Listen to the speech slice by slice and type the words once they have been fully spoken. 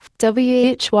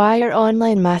WHY or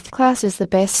online math class is the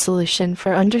best solution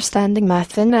for understanding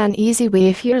math in an easy way.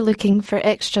 If you're looking for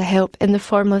extra help in the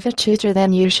form of a tutor,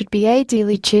 then you should be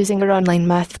ideally choosing our online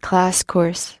math class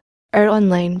course. Our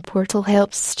online portal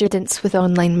helps students with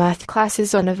online math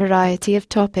classes on a variety of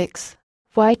topics.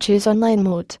 Why choose online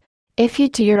mode? If you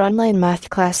do your online math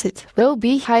class, it will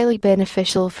be highly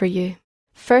beneficial for you.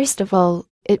 First of all,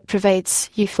 it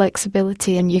provides you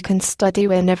flexibility and you can study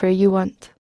whenever you want.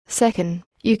 Second,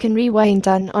 you can rewind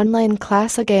an online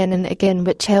class again and again,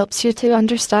 which helps you to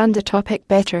understand the topic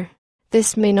better.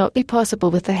 This may not be possible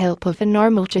with the help of a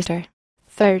normal tutor.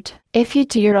 Third, if you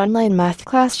do your online math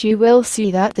class, you will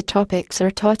see that the topics are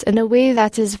taught in a way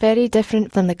that is very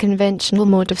different than the conventional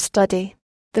mode of study.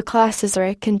 The classes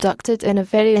are conducted in a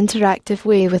very interactive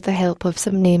way with the help of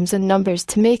some names and numbers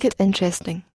to make it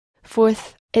interesting.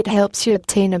 Fourth, it helps you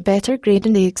obtain a better grade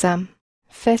in the exam.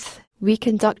 Fifth, we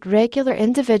conduct regular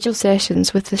individual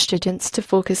sessions with the students to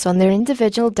focus on their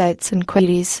individual doubts and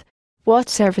queries. What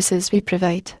services we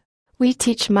provide? We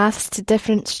teach maths to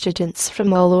different students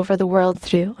from all over the world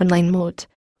through online mode.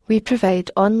 We provide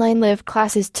online live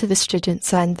classes to the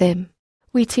students and them.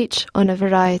 We teach on a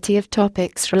variety of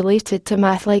topics related to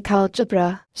math like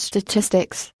algebra,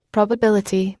 statistics,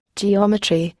 probability,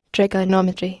 geometry,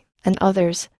 trigonometry, and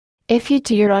others. If you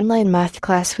do your online math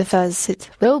class with us, it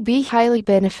will be highly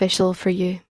beneficial for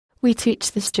you. We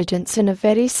teach the students in a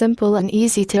very simple and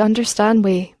easy to understand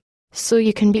way, so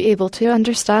you can be able to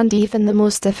understand even the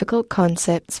most difficult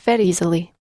concepts very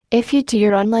easily. If you do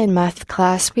your online math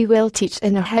class, we will teach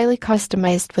in a highly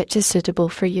customized which is suitable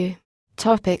for you.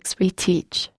 Topics we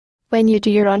teach. When you do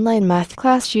your online math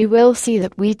class, you will see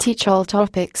that we teach all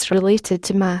topics related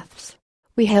to maths.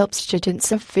 We help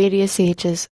students of various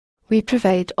ages. We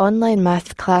provide online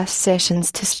math class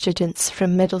sessions to students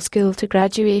from middle school to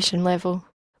graduation level.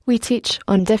 We teach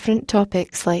on different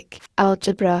topics like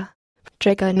algebra,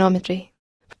 trigonometry,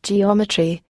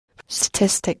 geometry,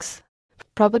 statistics,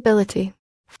 probability,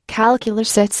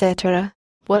 calculus, etc.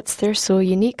 What's there so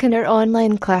unique in our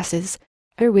online classes?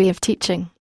 Our way of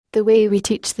teaching. The way we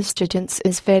teach the students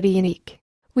is very unique.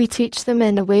 We teach them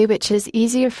in a way which is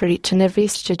easier for each and every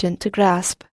student to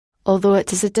grasp. Although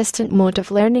it is a distant mode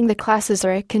of learning, the classes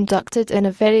are conducted in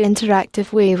a very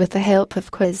interactive way with the help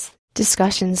of quiz,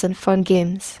 discussions and fun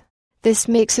games. This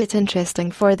makes it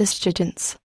interesting for the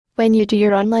students. When you do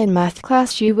your online math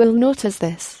class, you will notice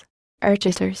this. Our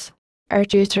tutors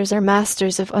are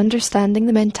masters of understanding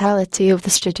the mentality of the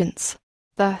students.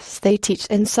 Thus, they teach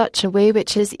in such a way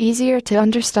which is easier to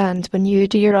understand when you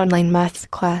do your online math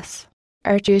class.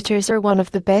 Our tutors are one of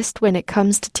the best when it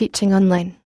comes to teaching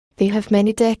online. They have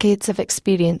many decades of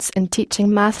experience in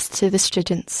teaching maths to the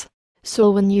students. So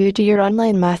when you do your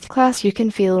online math class, you can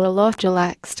feel a lot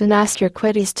relaxed and ask your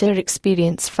queries to our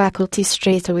experienced faculty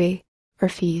straight away, or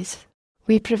fees.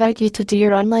 We provide you to do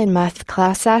your online math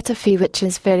class at a fee which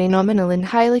is very nominal and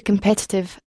highly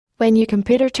competitive. When you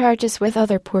compare our charges with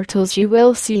other portals, you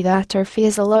will see that our fee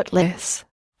is a lot less.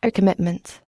 Our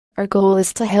commitment. Our goal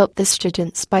is to help the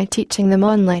students by teaching them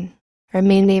online. Our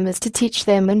main aim is to teach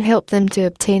them and help them to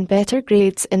obtain better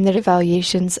grades in their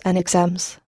evaluations and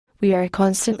exams. We are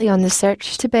constantly on the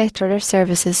search to better our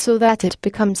services so that it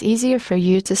becomes easier for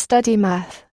you to study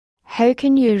math. How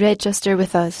can you register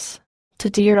with us? To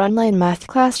do your online math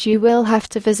class, you will have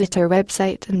to visit our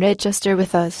website and register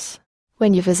with us.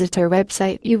 When you visit our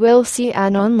website, you will see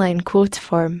an online quote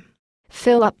form.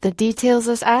 Fill up the details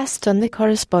as asked on the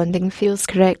corresponding fields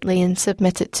correctly and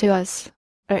submit it to us.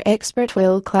 Our expert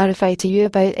will clarify to you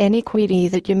about any query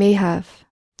that you may have.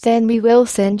 Then we will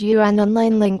send you an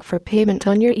online link for payment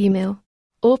on your email.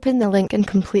 Open the link and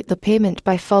complete the payment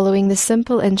by following the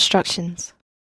simple instructions.